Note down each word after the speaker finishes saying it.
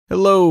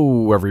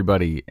Hello,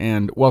 everybody,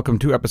 and welcome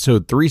to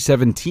episode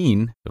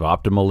 317 of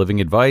Optimal Living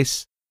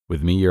Advice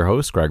with me, your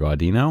host, Greg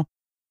Audino.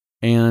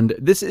 And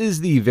this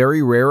is the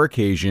very rare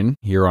occasion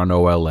here on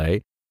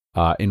OLA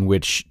in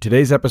which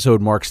today's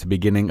episode marks the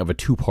beginning of a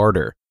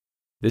two-parter.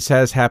 This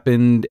has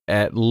happened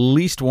at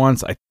least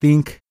once, I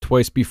think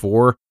twice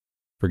before.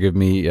 Forgive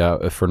me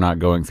for not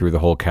going through the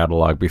whole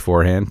catalog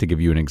beforehand to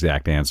give you an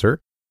exact answer.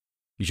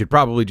 You should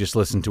probably just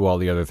listen to all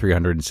the other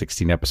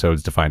 316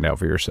 episodes to find out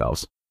for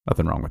yourselves.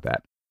 Nothing wrong with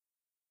that.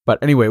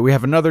 But anyway, we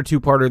have another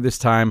two-parter this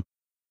time.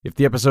 If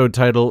the episode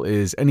title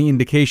is any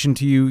indication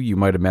to you, you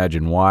might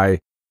imagine why.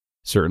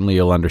 Certainly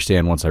you'll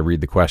understand once I read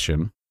the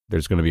question.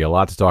 There's going to be a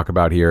lot to talk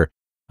about here,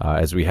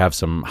 as we have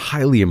some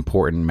highly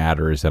important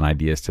matters and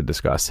ideas to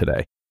discuss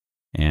today.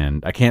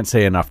 And I can't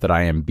say enough that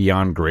I am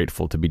beyond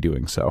grateful to be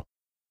doing so.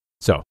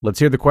 So let's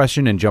hear the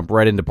question and jump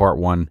right into part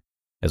one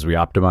as we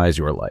optimize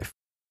your life.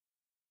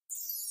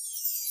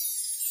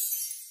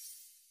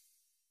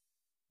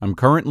 I'm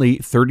currently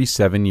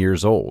 37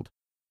 years old.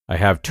 I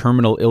have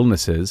terminal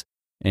illnesses,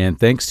 and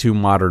thanks to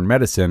modern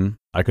medicine,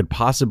 I could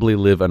possibly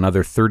live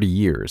another 30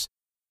 years,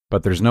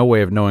 but there's no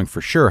way of knowing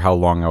for sure how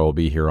long I will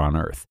be here on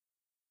Earth.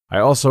 I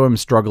also am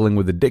struggling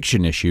with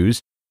addiction issues,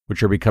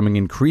 which are becoming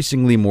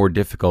increasingly more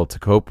difficult to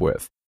cope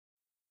with.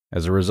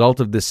 As a result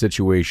of this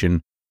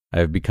situation, I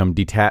have become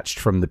detached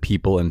from the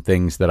people and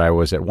things that I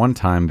was at one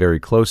time very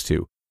close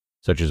to,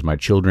 such as my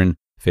children,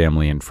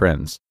 family, and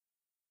friends.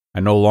 I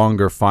no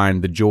longer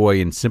find the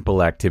joy in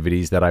simple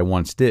activities that I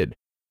once did.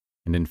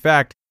 And in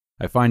fact,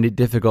 I find it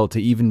difficult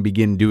to even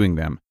begin doing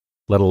them,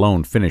 let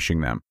alone finishing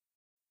them.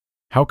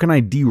 How can I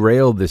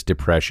derail this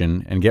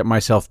depression and get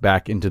myself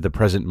back into the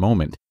present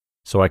moment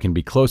so I can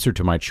be closer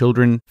to my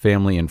children,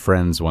 family, and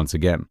friends once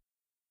again?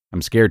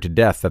 I'm scared to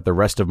death that the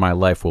rest of my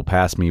life will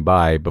pass me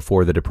by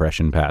before the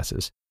depression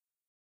passes.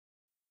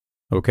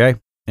 Okay,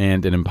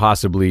 and an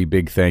impossibly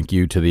big thank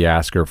you to the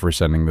asker for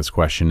sending this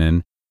question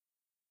in.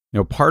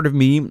 Part of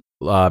me,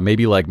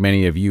 maybe like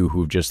many of you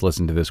who've just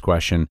listened to this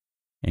question,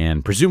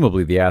 and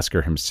presumably the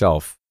asker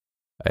himself,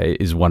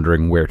 is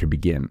wondering where to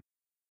begin.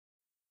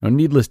 Now,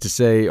 needless to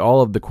say,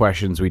 all of the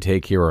questions we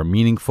take here are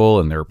meaningful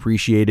and they're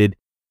appreciated,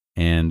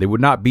 and they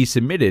would not be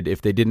submitted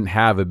if they didn't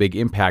have a big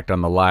impact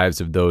on the lives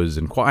of those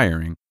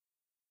inquiring.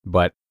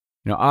 But,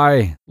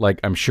 I, like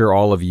I'm sure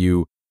all of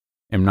you,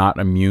 am not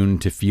immune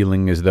to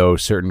feeling as though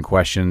certain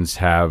questions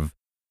have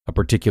a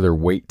particular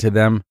weight to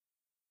them.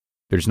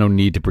 There's no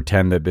need to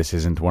pretend that this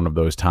isn't one of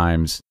those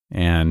times,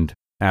 and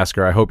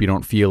asker, I hope you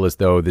don't feel as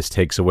though this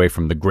takes away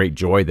from the great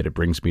joy that it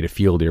brings me to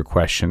field your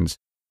questions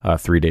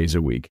 3 days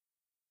a week.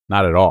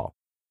 Not at all.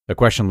 A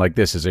question like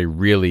this is a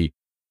really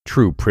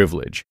true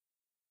privilege.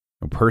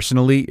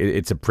 Personally,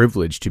 it's a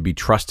privilege to be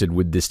trusted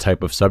with this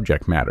type of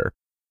subject matter.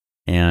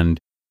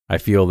 And I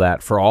feel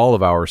that for all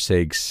of our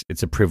sakes,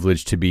 it's a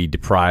privilege to be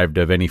deprived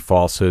of any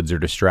falsehoods or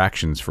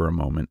distractions for a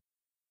moment.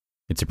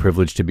 It's a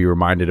privilege to be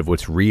reminded of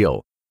what's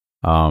real.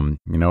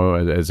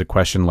 As a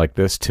question like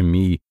this, to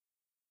me,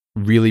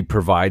 really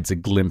provides a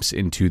glimpse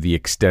into the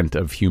extent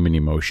of human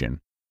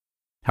emotion,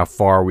 how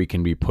far we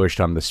can be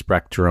pushed on the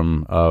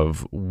spectrum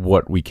of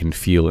what we can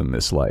feel in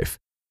this life.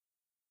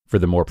 For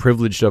the more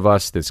privileged of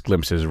us, this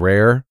glimpse is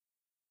rare.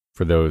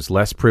 For those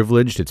less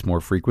privileged, it's more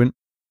frequent.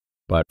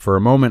 But for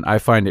a moment, I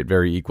find it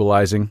very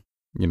equalizing.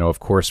 Of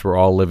course, we're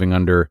all living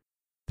under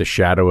the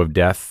shadow of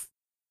death,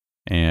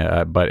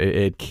 but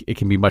it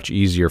can be much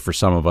easier for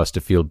some of us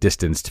to feel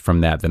distanced from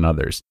that than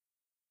others.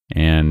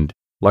 And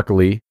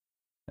luckily,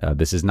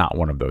 this is not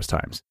one of those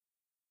times.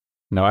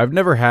 Now, I've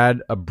never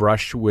had a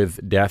brush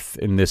with death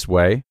in this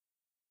way.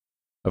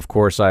 Of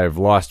course, I've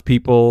lost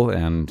people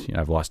and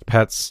I've lost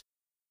pets.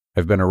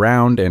 I've been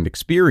around and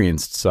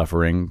experienced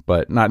suffering,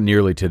 but not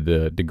nearly to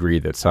the degree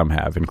that some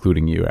have,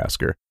 including you,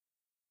 asker.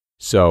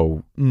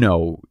 So,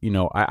 no,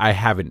 I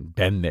haven't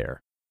been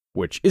there,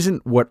 which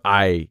isn't what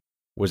I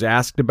was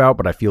asked about,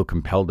 but I feel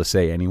compelled to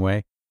say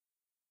anyway.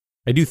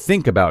 I do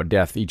think about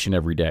death each and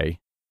every day,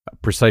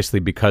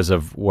 precisely because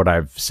of what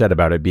I've said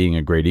about it being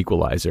a great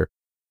equalizer,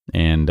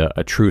 and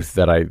a truth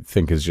that I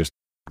think is just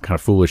kind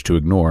of foolish to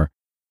ignore.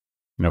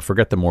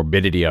 Forget the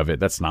morbidity of it.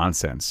 That's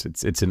nonsense.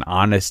 It's an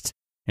honest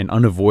and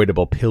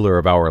unavoidable pillar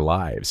of our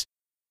lives.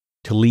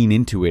 To lean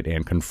into it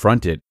and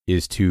confront it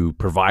is to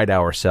provide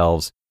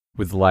ourselves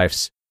with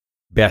life's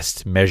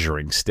best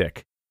measuring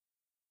stick.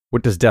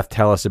 What does death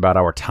tell us about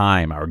our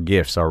time, our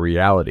gifts, our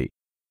reality?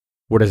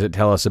 What does it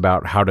tell us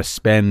about how to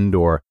spend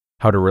or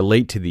how to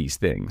relate to these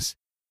things?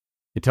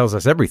 It tells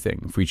us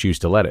everything if we choose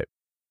to let it.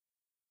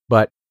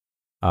 But,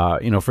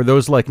 for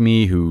those like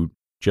me who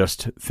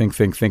just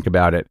think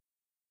about it,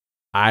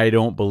 I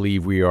don't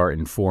believe we are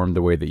informed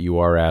the way that you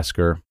are,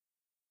 asker.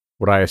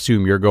 What I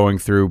assume you're going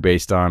through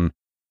based on,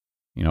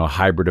 a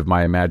hybrid of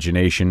my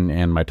imagination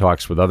and my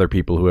talks with other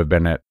people who have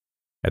been at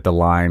the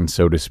line,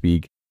 so to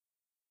speak,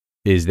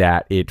 is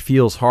that it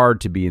feels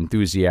hard to be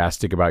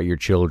enthusiastic about your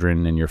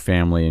children and your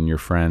family and your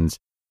friends,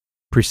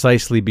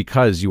 precisely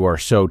because you are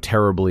so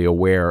terribly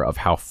aware of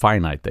how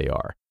finite they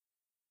are.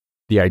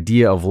 The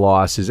idea of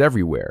loss is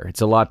everywhere.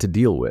 It's a lot to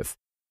deal with.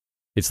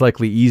 it's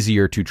likely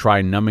easier to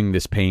try numbing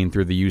this pain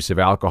through the use of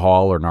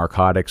alcohol or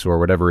narcotics or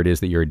whatever it is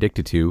that you're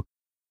addicted to,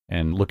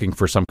 and looking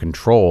for some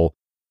control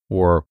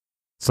or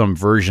some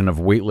version of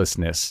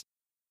weightlessness,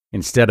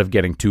 instead of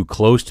getting too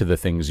close to the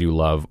things you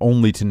love,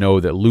 only to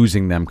know that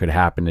losing them could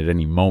happen at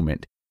any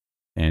moment,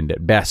 and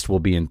at best will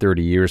be in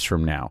 30 years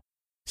from now,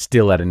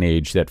 still at an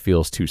age that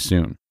feels too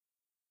soon.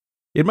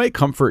 It might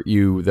comfort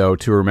you, though,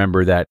 to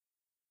remember that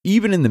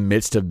even in the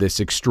midst of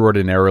this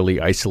extraordinarily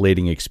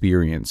isolating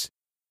experience,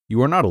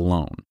 you are not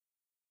alone.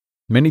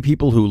 Many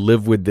people who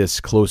live with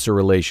this closer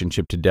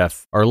relationship to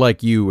death are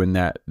like you in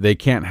that they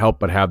can't help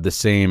but have the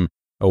same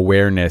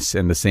awareness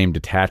and the same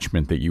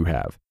detachment that you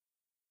have.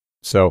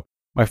 So,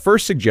 my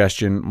first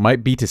suggestion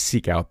might be to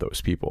seek out those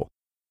people.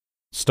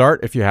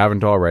 Start if you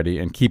haven't already,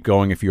 and keep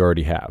going if you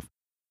already have.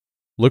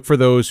 Look for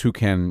those who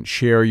can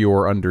share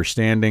your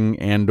understanding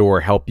and/or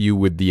help you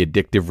with the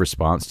addictive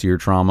response to your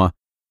trauma.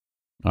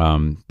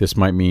 This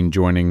might mean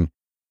joining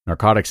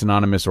Narcotics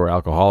Anonymous or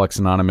Alcoholics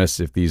Anonymous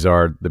if these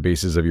are the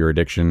basis of your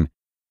addiction.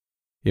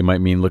 It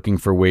might mean looking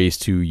for ways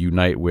to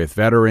unite with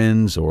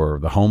veterans or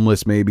the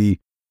homeless, maybe.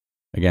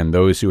 Again,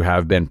 those who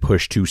have been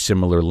pushed to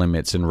similar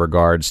limits in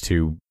regards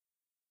to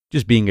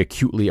just being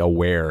acutely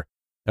aware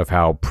of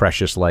how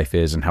precious life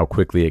is and how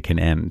quickly it can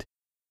end.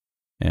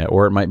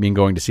 Or it might mean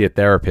going to see a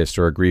therapist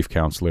or a grief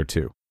counselor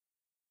too.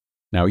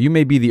 Now, you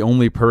may be the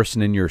only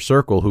person in your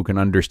circle who can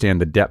understand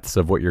the depths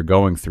of what you're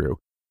going through.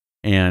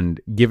 And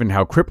given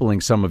how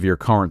crippling some of your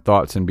current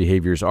thoughts and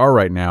behaviors are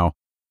right now,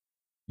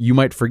 you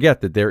might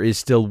forget that there is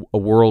still a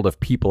world of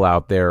people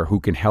out there who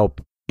can help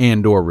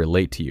and/or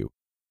relate to you.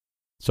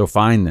 So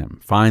find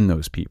them, find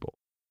those people.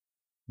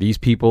 These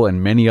people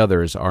and many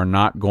others are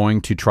not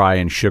going to try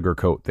and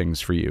sugarcoat things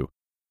for you.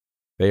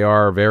 They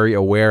are very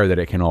aware that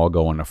it can all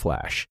go in a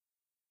flash.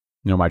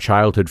 My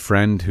childhood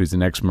friend who's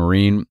an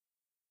ex-Marine,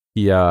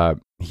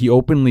 he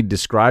openly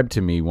described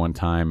to me one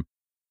time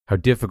how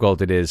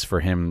difficult it is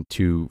for him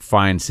to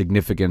find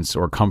significance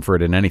or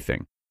comfort in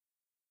anything.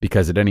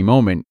 Because at any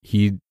moment,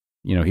 he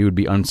would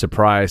be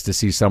unsurprised to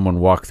see someone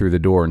walk through the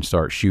door and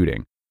start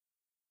shooting.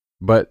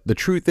 But the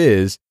truth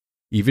is,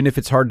 even if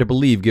it's hard to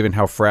believe given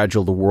how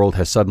fragile the world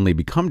has suddenly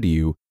become to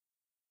you,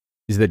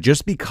 is that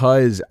just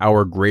because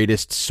our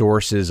greatest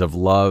sources of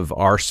love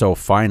are so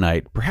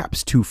finite,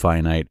 perhaps too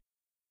finite,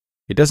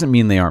 it doesn't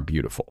mean they aren't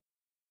beautiful.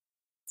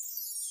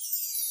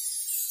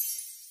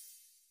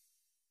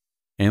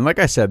 And like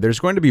I said, there's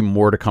going to be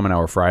more to come in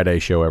our Friday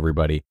show,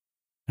 everybody.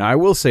 Now, I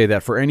will say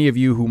that for any of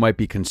you who might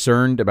be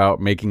concerned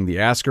about making the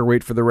asker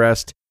wait for the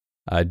rest,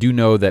 do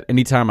know that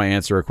anytime I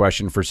answer a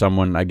question for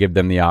someone, I give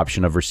them the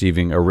option of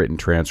receiving a written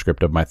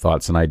transcript of my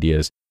thoughts and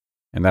ideas,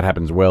 and that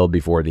happens well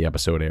before the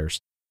episode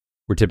airs.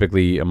 We're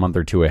typically a month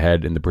or two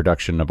ahead in the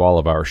production of all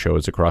of our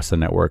shows across the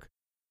network,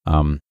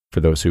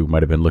 for those who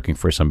might have been looking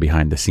for some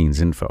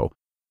behind-the-scenes info.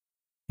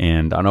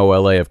 And on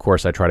OLA, of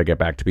course, I try to get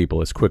back to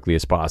people as quickly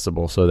as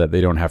possible so that they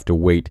don't have to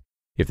wait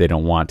if they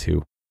don't want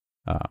to.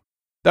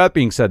 That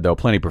being said, though,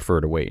 plenty prefer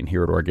to wait and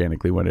hear it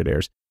organically when it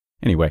airs.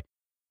 Anyway,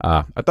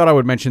 I thought I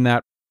would mention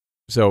that.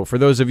 So for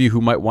those of you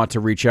who might want to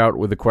reach out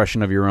with a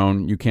question of your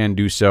own, you can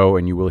do so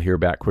and you will hear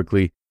back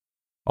quickly.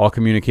 All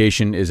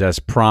communication is as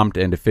prompt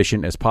and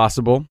efficient as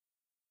possible.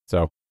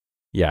 So,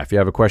 yeah, if you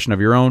have a question of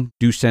your own,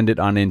 do send it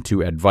on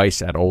into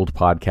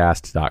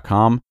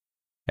advice@oldpodcast.com,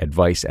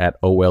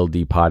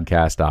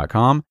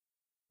 advice@oldpodcast.com,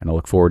 and I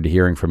look forward to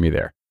hearing from you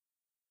there.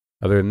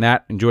 Other than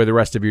that, enjoy the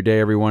rest of your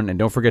day, everyone, and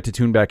don't forget to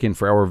tune back in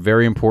for our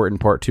very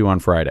important Part 2 on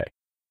Friday.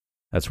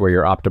 That's where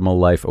your optimal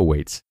life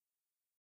awaits.